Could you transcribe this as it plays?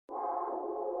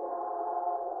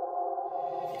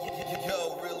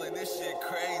this shit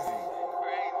crazy.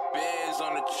 Biz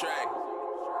on the track.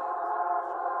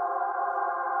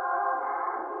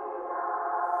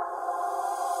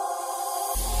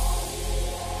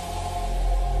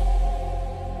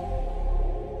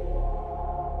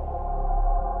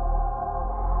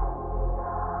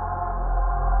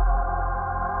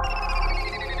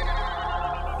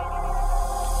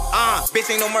 Bitch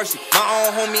ain't no mercy, my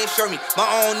own homie assure me. My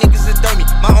own niggas adore me,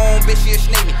 my own bitch she a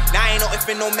snake me. Now ain't no if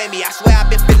and no maybe, I swear I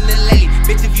been feeling it lately.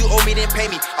 Bitch if you owe me then pay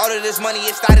me, all of this money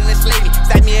it started to slave me.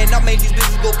 Stack me and up, made these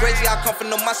bitches go crazy. I come from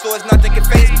no muscle, it's nothing can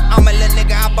face me. I'm a little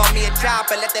nigga, I bought me a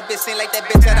chopper. Let that bitch sing like that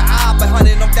bitch at the opera.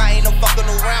 100 them down, ain't no fucking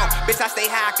around. Bitch I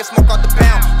stay high, I can smoke out the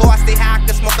pound. Oh I stay high, I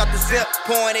can smoke out the zip.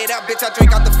 Pouring it up, bitch I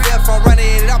drink out the fifth. I'm running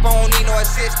it up, I don't need no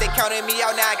assist. They counting me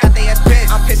out, now I got they ass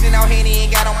pissed. I'm pissing out Henny,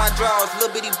 ain't got on my drawers.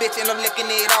 Little bitty bitch and I'm licking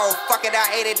it off. Fuck it,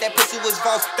 I ate it, that pussy was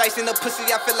false. Dice in the pussy,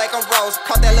 I feel like I'm Rose.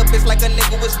 Caught that little bitch like a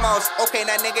nigga was mouse. Okay,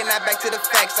 now nigga, now back to the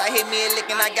facts. I hit me a lick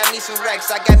and I got me some racks.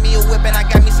 I got me a whip and I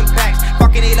got me some packs.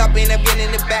 Fucking it up, end up getting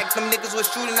in the back. Them niggas was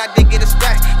shooting, I did get a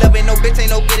scratch. Loving no bitch,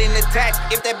 ain't no getting attached.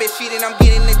 If that bitch cheating, I'm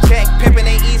getting the check. Pimpin'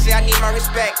 ain't easy, I need my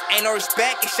respect. Ain't no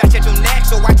respect, it's shot at your neck.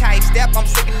 So watch how he step, I'm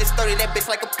sticking this 30, that bitch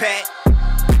like a pet.